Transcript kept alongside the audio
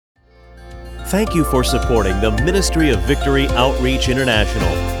Thank you for supporting the Ministry of Victory Outreach International.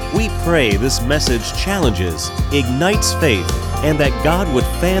 We pray this message challenges, ignites faith, and that God would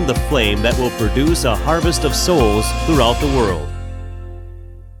fan the flame that will produce a harvest of souls throughout the world.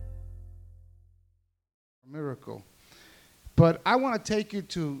 Miracle. But I want to take you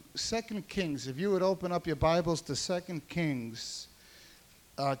to 2 Kings. If you would open up your Bibles to 2 Kings,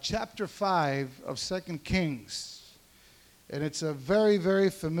 chapter 5 of 2 Kings. And it's a very, very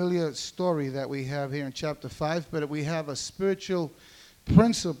familiar story that we have here in chapter 5, but we have a spiritual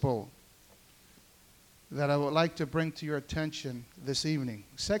principle that I would like to bring to your attention this evening.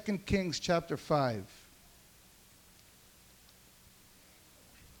 2 Kings chapter 5.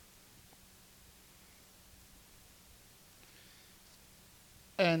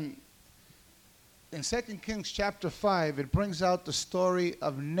 And in 2 Kings chapter 5, it brings out the story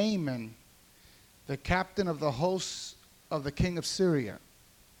of Naaman, the captain of the hosts of the king of Syria.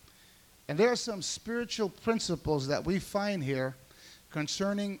 And there are some spiritual principles that we find here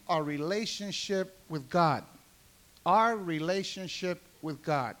concerning our relationship with God. Our relationship with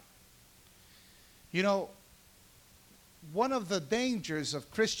God. You know, one of the dangers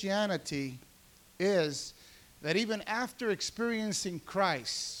of Christianity is that even after experiencing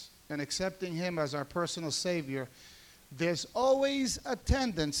Christ and accepting Him as our personal Savior, there's always a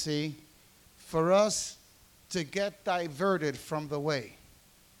tendency for us to get diverted from the way.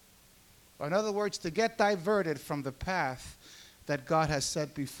 Or in other words, to get diverted from the path that God has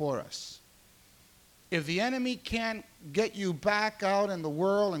set before us. If the enemy can't get you back out in the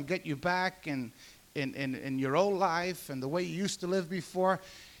world and get you back in your old life and the way you used to live before,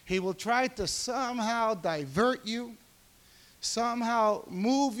 he will try to somehow divert you, somehow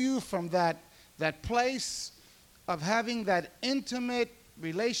move you from that place of having that intimate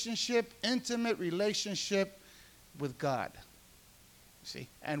relationship with God. See?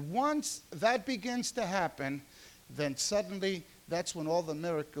 And once that begins to happen, then suddenly that's when all the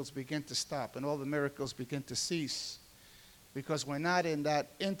miracles begin to stop and all the miracles begin to cease, because we're not in that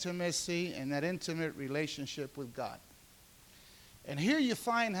intimacy and that intimate relationship with God. And here you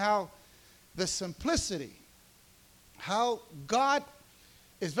find how the simplicity, how God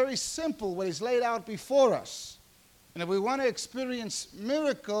is very simple when He's laid out before us. And if we want to experience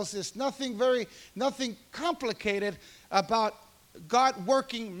miracles, there's nothing complicated about God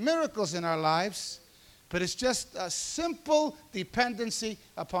working miracles in our lives, but it's just a simple dependency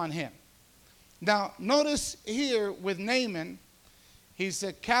upon Him. Now, notice here with Naaman, he's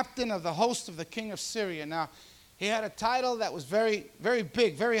the captain of the host of the king of Syria. Now, he had a title that was very, very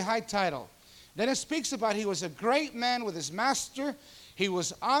big, very high title. Then it speaks about he was a great man with his master. He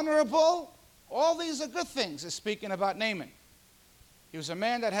was honorable. All these are good things. It's speaking about Naaman. He was a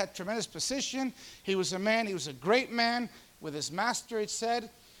man that had tremendous position. He was a great man with his master, it said.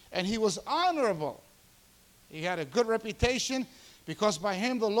 And he was honorable. He had a good reputation because by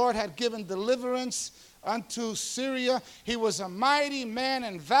him the Lord had given deliverance unto Syria. He was a mighty man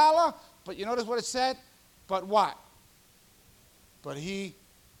in valor. But you notice what it said? But what? But he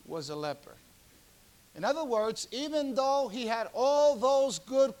was a leper. In other words, even though he had all those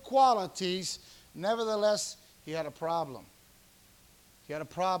good qualities, nevertheless, he had a problem. He had a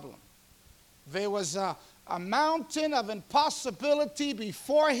problem. There was a mountain of impossibility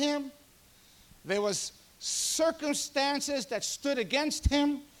before him. There was circumstances that stood against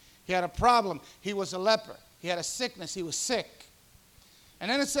him. He had a problem. He was a leper. He had a sickness. He was sick. And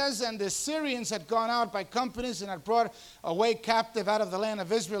then it says, and the Syrians had gone out by companies and had brought away captive out of the land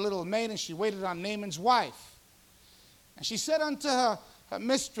of Israel a little maid, and she waited on Naaman's wife. And she said unto her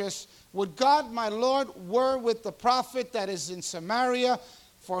mistress, would God my Lord were with the prophet that is in Samaria,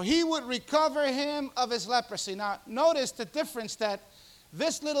 for he would recover him of his leprosy. Now, notice the difference that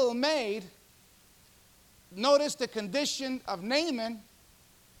this little maid noticed the condition of Naaman,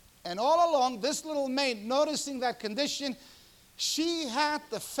 and all along, this little maid, noticing that condition, she had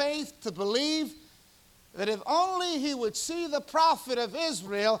the faith to believe that if only he would see the prophet of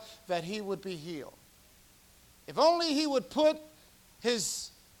Israel, that he would be healed. If only he would put his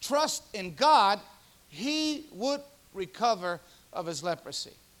trust in God, he would recover of his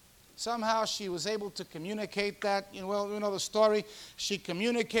leprosy. Somehow she was able to communicate that. You know the story. She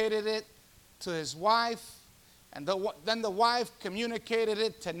communicated it to his wife, and then the wife communicated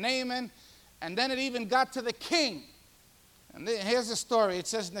it to Naaman, and then it even got to the king. And here's the story. It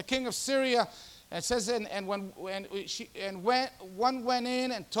says, in the king of Syria, it says, one went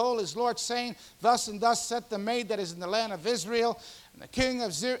in and told his lord, saying, thus and thus said the maid that is in the land of Israel. And the king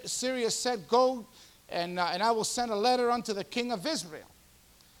of Syria said, go, and I will send a letter unto the king of Israel.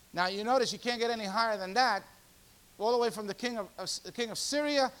 Now, you notice you can't get any higher than that. All the way from the king of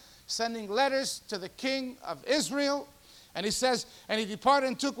Syria sending letters to the king of Israel. And he says, and he departed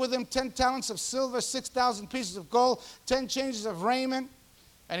and took with him 10 talents of silver, 6,000 pieces of gold, 10 changes of raiment.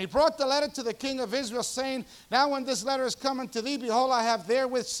 And he brought the letter to the king of Israel, saying, now when this letter is come unto thee, behold, I have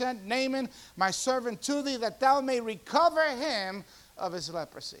therewith sent Naaman, my servant, to thee, that thou may recover him of his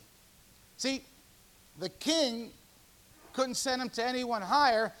leprosy. See, the king couldn't send him to anyone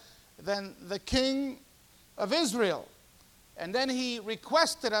higher than the king of Israel. And then he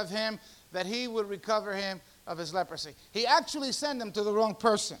requested of him that he would recover him of his leprosy. He actually sent him to the wrong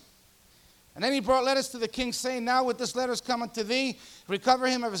person. And then he brought letters to the king, saying, now with this letter is come unto thee, recover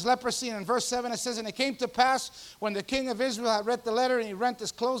him of his leprosy. And in verse 7 it says, and it came to pass, when the king of Israel had read the letter, and he rent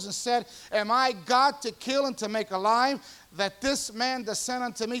his clothes and said, am I God to kill and to make alive, that this man does send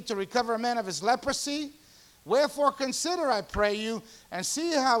unto me to recover a man of his leprosy? Wherefore consider, I pray you, and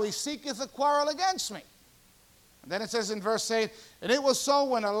see how he seeketh a quarrel against me. And then it says in verse 8, and it was so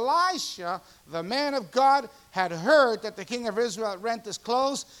when Elisha, the man of God, had heard that the king of Israel had rent his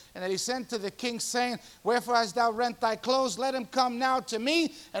clothes, and that he sent to the king, saying, wherefore hast thou rent thy clothes? Let him come now to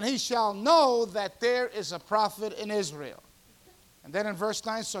me, and he shall know that there is a prophet in Israel. And then in verse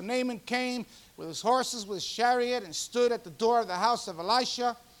 9, so Naaman came with his horses, with his chariot, and stood at the door of the house of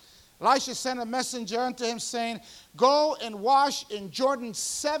Elisha. Elisha sent a messenger unto him, saying, go and wash in Jordan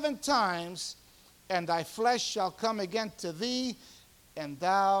 7 times, and thy flesh shall come again to thee, and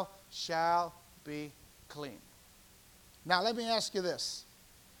thou shalt be clean. Now let me ask you this.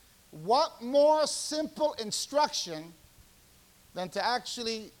 What more simple instruction than to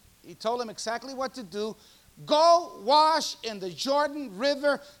actually, he told him exactly what to do, go wash in the Jordan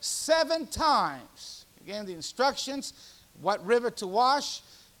River 7 times. He gave the instructions, what river to wash,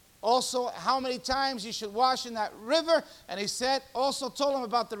 also how many times you should wash in that river, and he said, also told him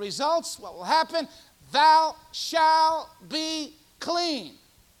about the results, what will happen, thou shalt be clean.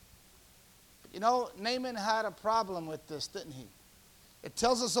 But you know, Naaman had a problem with this, didn't he? It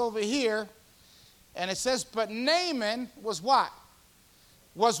tells us over here, and it says, but Naaman was what?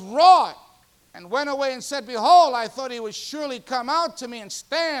 Was wroth, and went away and said, behold, I thought he would surely come out to me and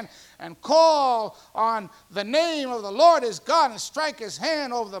stand and call on the name of the Lord his God and strike his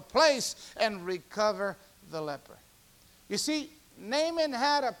hand over the place and recover the leper. You see, Naaman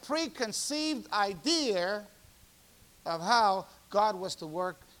had a preconceived idea of how God was to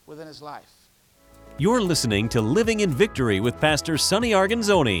work within his life. You're listening to Living in Victory with Pastor Sonny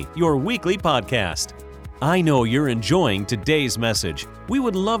Arganzoni, your weekly podcast. I know you're enjoying today's message. We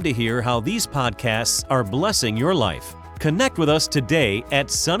would love to hear how these podcasts are blessing your life. Connect with us today at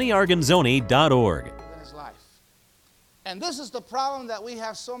sonnyarganzoni.org. In his life. And this is the problem that we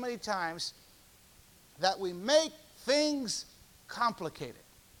have so many times, that we make things complicated.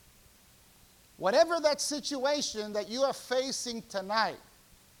 Whatever that situation that you are facing tonight,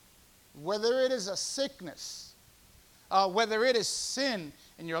 whether it is a sickness, whether it is sin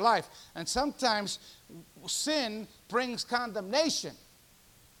in your life, and sometimes sin brings condemnation.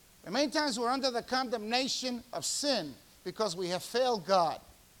 And many times we're under the condemnation of sin because we have failed God.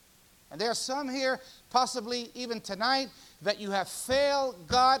 And there are some here, possibly even tonight, that you have failed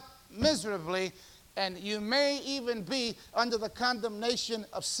God miserably, and you may even be under the condemnation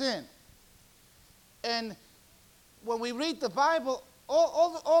of sin. And when we read the Bible,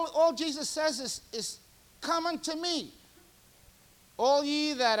 all Jesus says is come unto me, all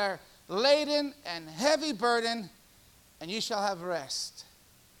ye that are laden and heavy burden, and ye shall have rest.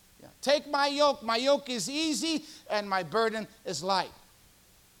 Yeah. Take my yoke is easy, and my burden is light.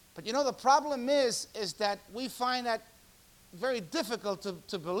 But you know, the problem is that we find that very difficult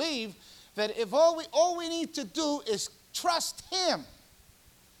to believe, that if all we need to do is trust him.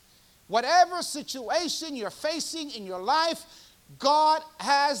 Whatever situation you're facing in your life, God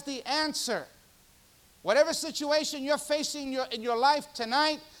has the answer. Whatever situation you're facing in your life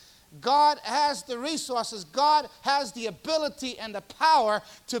tonight, God has the resources. God has the ability and the power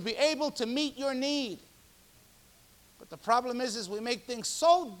to be able to meet your need. But the problem is we make things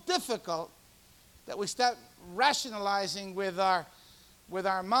so difficult that we start rationalizing with our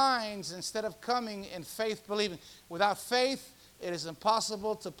minds instead of coming in faith believing. Without faith, it is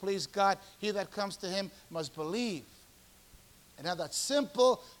impossible to please God. He that comes to him must believe. And have that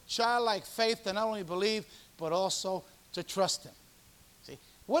simple, childlike faith to not only believe, but also to trust him. See,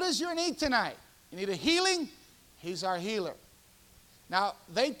 what is your need tonight? You need a healing? He's our healer. Now,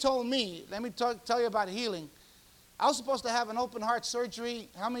 they told me, let me tell you about healing. I was supposed to have an open heart surgery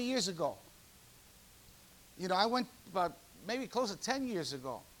how many years ago? You know, I went about maybe close to 10 years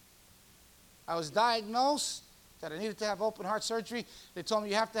ago. I was diagnosed that I needed to have open heart surgery. They told me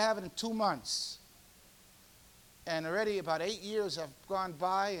you have to have it in 2 months. And already about 8 years have gone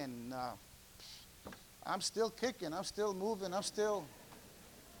by, and I'm still kicking, I'm still moving, I'm still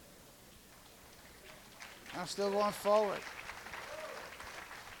going forward.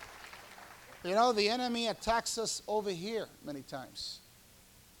 You know, the enemy attacks us over here many times.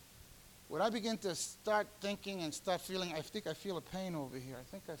 When I begin to start thinking and start feeling, I think I feel a pain over here. I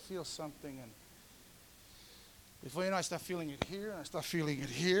think I feel something, and before you know, I start feeling it here, and I start feeling it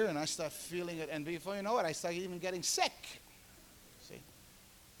here, and I start feeling it, and before you know it, I start even getting sick. See?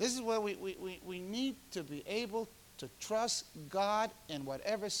 This is where we need to be able to trust God in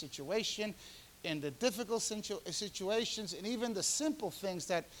whatever situation, in the difficult situations, and even the simple things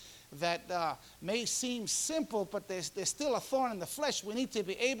that may seem simple, but there's still a thorn in the flesh. We need to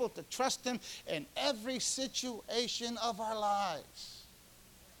be able to trust Him in every situation of our lives.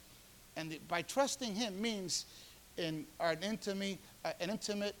 And by trusting Him means in an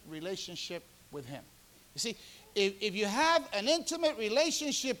intimate relationship with Him. You see, if you have an intimate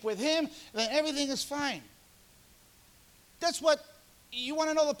relationship with Him, then everything is fine. That's what you want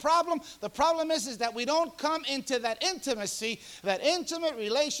to know the problem? The problem is that we don't come into that intimacy, that intimate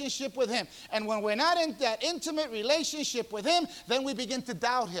relationship with Him. And when we're not in that intimate relationship with Him, then we begin to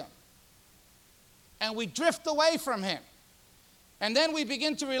doubt Him. And we drift away from Him. And then we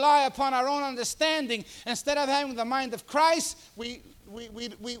begin to rely upon our own understanding. Instead of having the mind of Christ, we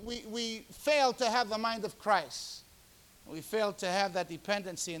fail to have the mind of Christ. We fail to have that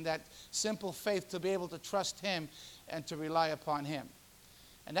dependency and that simple faith to be able to trust Him and to rely upon Him.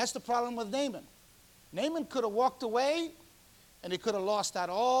 And that's the problem with Naaman. Naaman could have walked away, and he could have lost out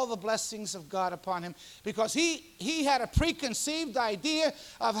all the blessings of God upon him, because he had a preconceived idea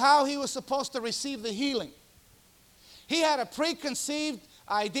of how he was supposed to receive the healing. He had a preconceived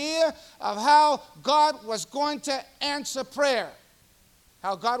idea of how God was going to answer prayer,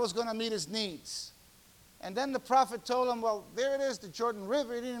 how God was going to meet his needs. And then the prophet told him, well, there it is, the Jordan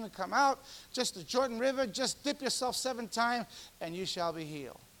River. It didn't even come out. Just the Jordan River. Just dip yourself 7 times, and you shall be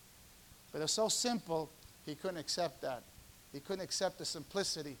healed. But it was so simple, he couldn't accept that. He couldn't accept the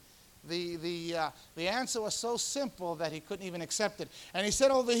simplicity. The answer was so simple that he couldn't even accept it. And he said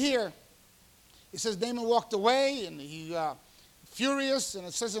over here, he says, Naaman walked away, and he furious. And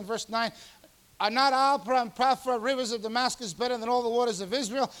it says in verse 9, are not our and Paphra rivers of Damascus better than all the waters of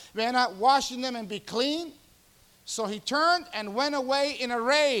Israel? May I not wash in them and be clean? So he turned and went away in a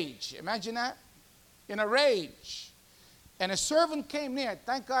rage. Imagine that. In a rage. And his servant came near.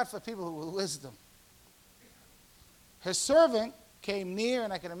 Thank God for people with wisdom. His servant came near,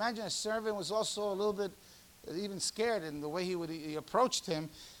 and I can imagine his servant was also a little bit even scared in the way he approached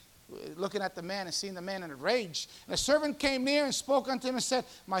him, looking at the man and seeing the man in a rage. And the servant came near and spoke unto him and said,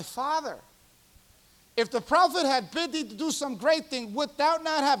 my father, if the prophet had bid thee to do some great thing, would thou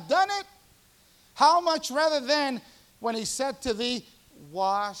not have done it? How much rather then when he said to thee,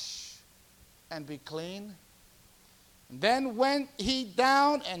 wash and be clean? And then went he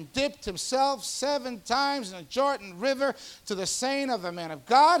down and dipped himself 7 times in the Jordan River to the saying of the man of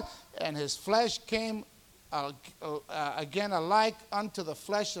God, and his flesh came again alike unto the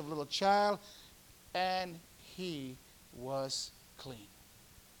flesh of a little child, and he was clean.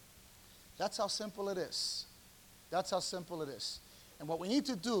 That's how simple it is. That's how simple it is. And what we need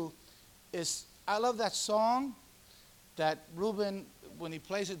to do is, I love that song that Ruben, when he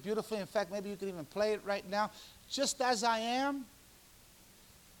plays it beautifully, in fact, maybe you could even play it right now. Just as I am,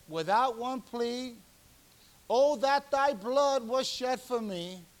 without one plea, oh, that thy blood was shed for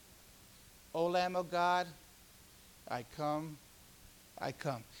me. O Lamb of God, I come, I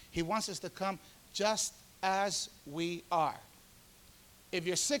come. He wants us to come just as we are. If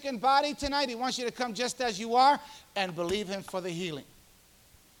you're sick in body tonight, he wants you to come just as you are and believe him for the healing.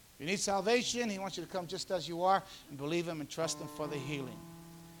 If you need salvation, he wants you to come just as you are and believe him and trust him for the healing.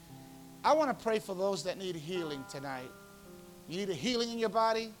 I want to pray for those that need healing tonight. You need a healing in your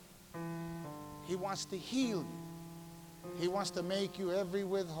body? He wants to heal you. He wants to make you every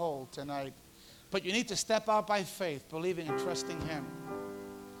whit whole tonight. But you need to step out by faith, believing and trusting him.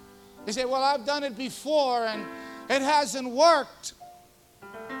 You say, well, I've done it before and it hasn't worked.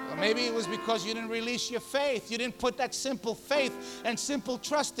 Well, maybe it was because you didn't release your faith. You didn't put that simple faith and simple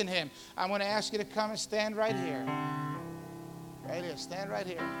trust in him. I'm going to ask you to come and stand right here. Right here. Stand right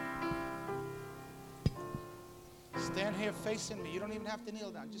here. Stand here facing me. You don't even have to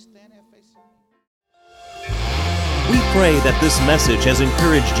kneel down. Just stand here facing me. We pray that this message has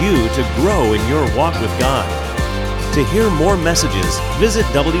encouraged you to grow in your walk with God. To hear more messages, visit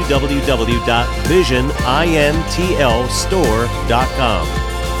www.visionintlstore.com.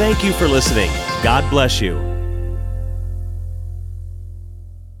 Thank you for listening. God bless you.